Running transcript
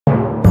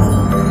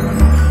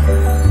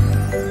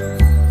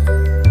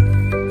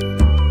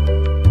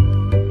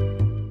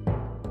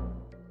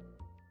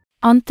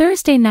On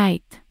Thursday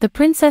night, the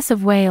Princess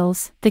of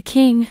Wales, the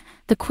King,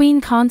 the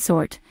Queen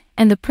Consort,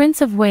 and the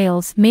Prince of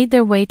Wales made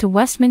their way to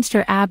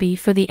Westminster Abbey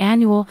for the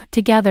annual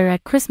Together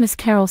at Christmas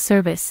Carol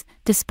service,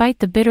 despite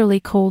the bitterly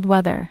cold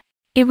weather.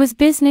 It was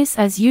business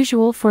as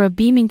usual for a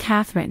beaming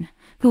Catherine,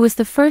 who was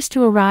the first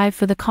to arrive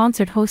for the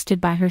concert hosted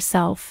by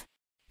herself.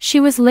 She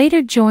was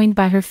later joined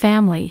by her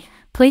family,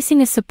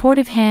 placing a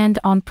supportive hand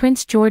on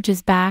Prince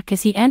George's back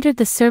as he entered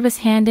the service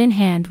hand in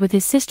hand with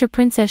his sister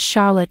Princess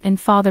Charlotte and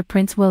father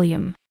Prince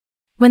William.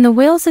 When the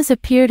Waleses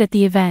appeared at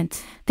the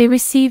event, they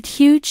received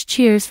huge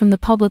cheers from the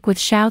public with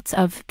shouts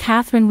of,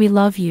 "Catherine, we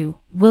love you,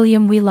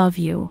 William, we love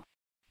you."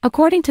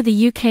 According to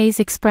the UK's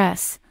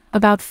Express,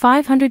 about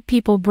 500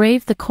 people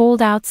braved the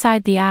cold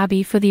outside the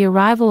Abbey for the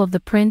arrival of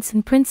the Prince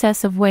and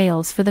Princess of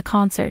Wales for the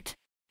concert.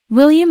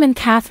 William and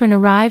Catherine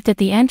arrived at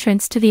the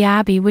entrance to the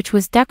Abbey, which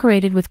was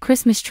decorated with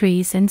Christmas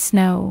trees and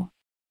snow.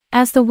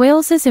 As the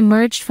Waleses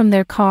emerged from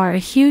their car, a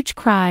huge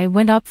cry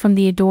went up from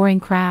the adoring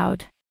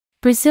crowd.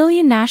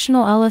 Brazilian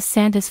national Ella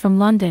Santos from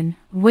London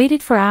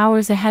waited for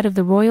hours ahead of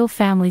the royal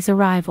family's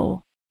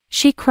arrival.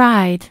 She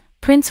cried,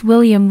 "Prince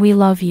William, we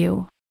love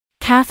you.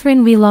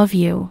 Catherine, we love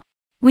you.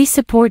 We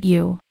support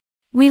you.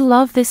 We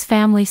love this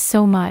family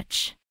so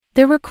much."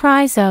 There were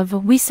cries of,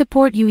 "We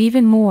support you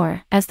even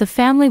more," as the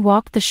family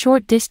walked the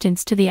short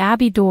distance to the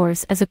Abbey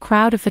doors as a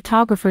crowd of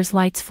photographers'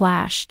 lights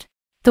flashed.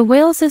 The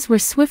Waleses were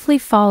swiftly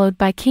followed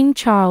by King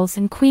Charles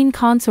and Queen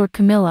Consort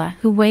Camilla,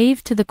 who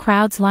waved to the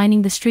crowds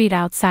lining the street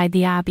outside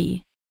the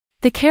Abbey.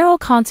 The Carol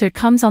concert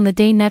comes on the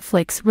day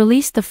Netflix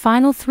released the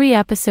final 3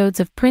 episodes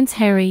of Prince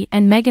Harry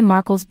and Meghan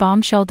Markle's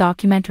bombshell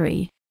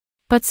documentary.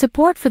 But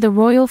support for the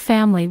royal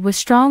family was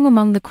strong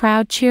among the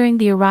crowd cheering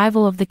the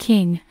arrival of the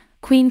King,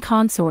 Queen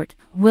Consort,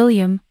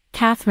 William,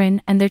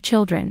 Catherine, and their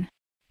children.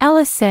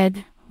 Ella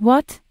said,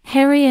 "What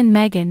Harry and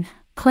Meghan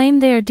claim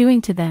they are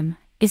doing to them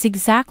is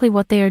exactly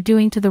what they are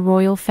doing to the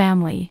royal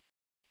family.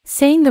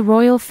 Saying the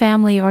royal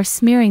family are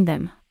smearing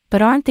them, but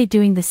aren't they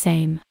doing the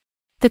same?"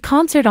 The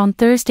concert on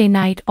Thursday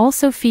night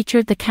also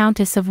featured the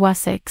Countess of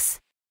Wessex.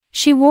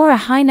 She wore a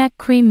high-neck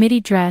cream midi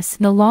dress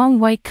and a long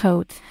white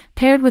coat,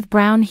 paired with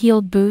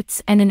brown-heeled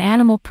boots and an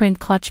animal print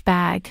clutch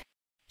bag.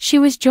 She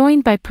was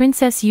joined by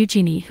Princess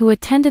Eugenie, who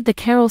attended the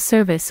carol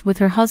service with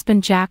her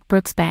husband Jack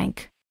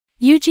Brooksbank.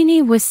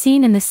 Eugenie was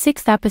seen in the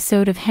 6th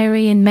episode of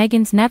Harry and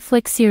Meghan's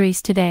Netflix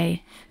series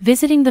Today,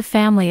 visiting the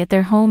family at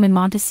their home in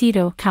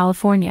Montecito,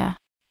 California.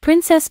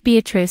 Princess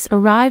Beatrice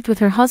arrived with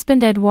her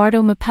husband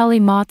Edoardo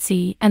Mapelli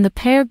Mozzi, and the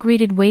pair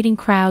greeted waiting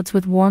crowds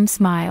with warm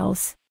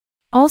smiles.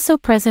 Also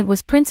present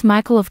was Prince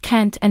Michael of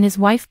Kent and his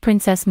wife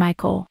Princess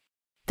Michael.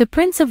 The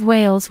Prince of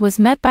Wales was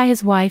met by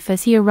his wife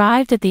as he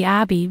arrived at the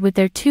Abbey with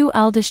their 2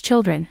 eldest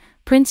children,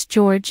 Prince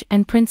George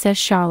and Princess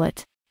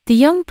Charlotte. The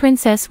young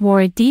princess wore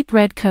a deep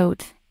red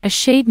coat, a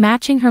shade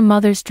matching her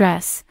mother's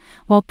dress,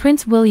 while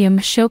Prince William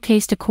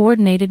showcased a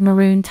coordinated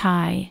maroon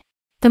tie.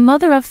 The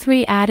mother of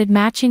 3 added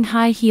matching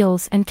high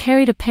heels and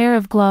carried a pair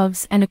of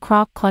gloves and a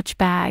croc clutch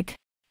bag.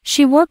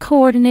 She wore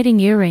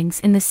coordinating earrings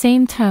in the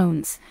same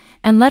tones,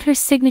 and let her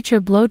signature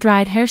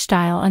blow-dried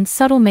hairstyle and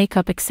subtle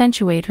makeup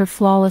accentuate her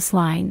flawless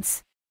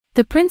lines.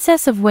 The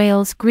Princess of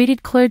Wales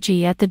greeted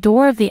clergy at the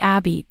door of the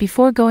Abbey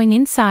before going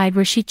inside,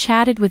 where she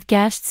chatted with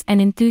guests and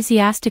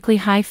enthusiastically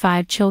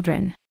high-fived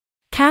children.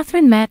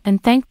 Catherine met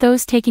and thanked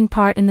those taking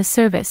part in the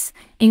service,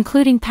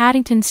 including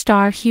Paddington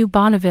star Hugh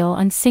Bonneville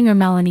and singer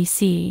Melanie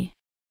C.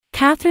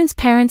 Catherine's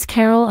parents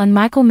Carol and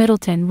Michael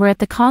Middleton were at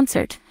the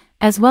concert,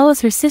 as well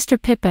as her sister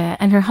Pippa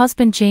and her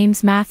husband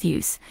James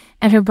Matthews,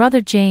 and her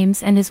brother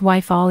James and his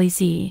wife Ollie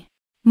Z.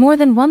 More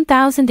than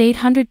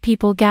 1,800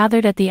 people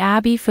gathered at the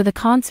Abbey for the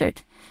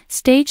concert,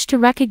 staged to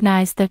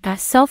recognize the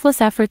selfless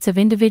efforts of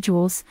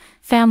individuals,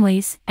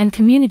 families, and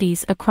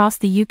communities across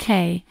the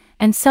UK,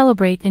 and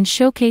celebrate and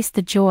showcase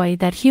the joy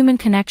that human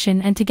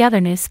connection and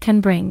togetherness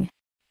can bring.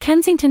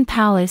 Kensington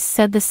Palace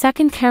said the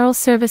second carol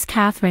service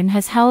Catherine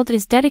has held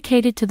is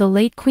dedicated to the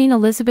late Queen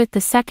Elizabeth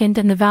II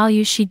and the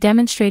values she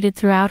demonstrated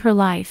throughout her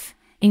life,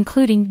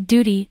 including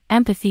duty,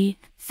 empathy,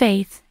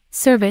 faith,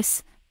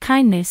 service,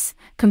 kindness,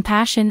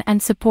 compassion,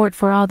 and support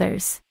for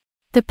others.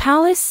 The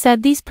palace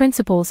said these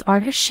principles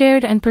are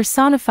shared and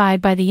personified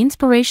by the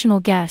inspirational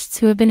guests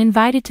who have been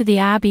invited to the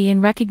Abbey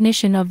in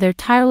recognition of their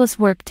tireless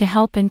work to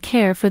help and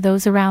care for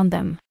those around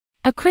them.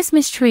 A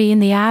Christmas tree in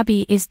the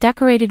Abbey is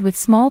decorated with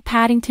small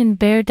Paddington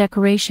Bear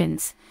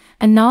decorations,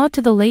 a nod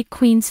to the late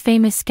Queen's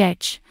famous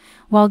sketch,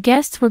 while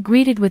guests were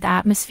greeted with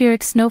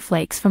atmospheric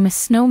snowflakes from a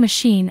snow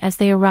machine as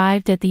they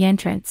arrived at the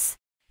entrance.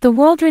 The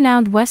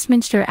world-renowned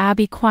Westminster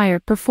Abbey Choir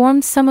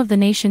performed some of the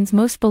nation's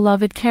most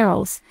beloved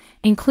carols,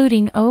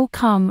 including "O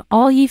Come,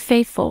 All Ye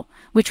Faithful,"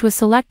 which was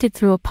selected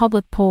through a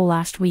public poll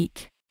last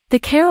week. The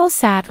carol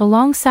sat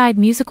alongside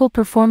musical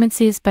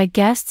performances by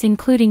guests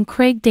including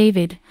Craig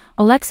David,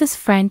 Alexis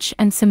French,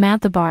 and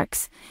Samantha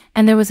Barks,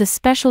 and there was a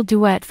special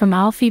duet from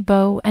Alfie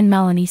Boe and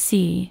Melanie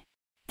C.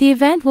 The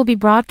event will be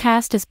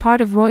broadcast as part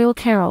of Royal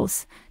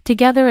Carols,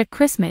 Together at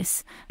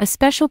Christmas, a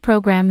special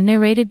program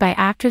narrated by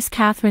actress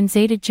Catherine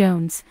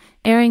Zeta-Jones,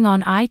 airing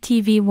on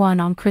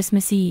ITV1 on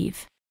Christmas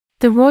Eve.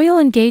 The royal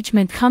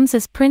engagement comes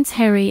as Prince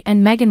Harry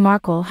and Meghan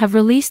Markle have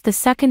released the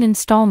second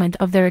installment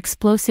of their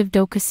explosive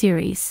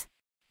docu-series.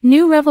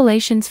 New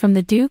revelations from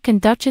the Duke and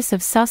Duchess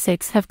of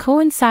Sussex have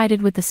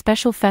coincided with the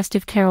special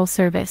festive carol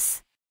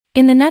service.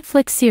 In the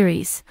Netflix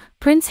series,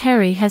 Prince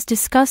Harry has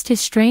discussed his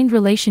strained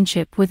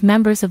relationship with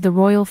members of the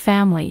royal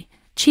family,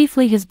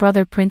 chiefly his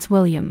brother Prince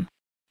William.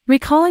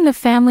 Recalling a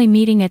family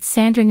meeting at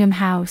Sandringham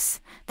House,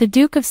 the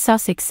Duke of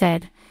Sussex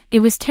said, "It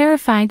was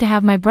terrifying to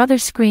have my brother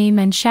scream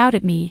and shout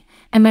at me,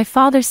 and my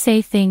father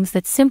say things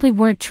that simply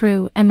weren't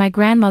true, and my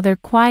grandmother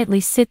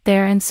quietly sit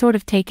there and sort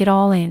of take it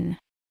all in."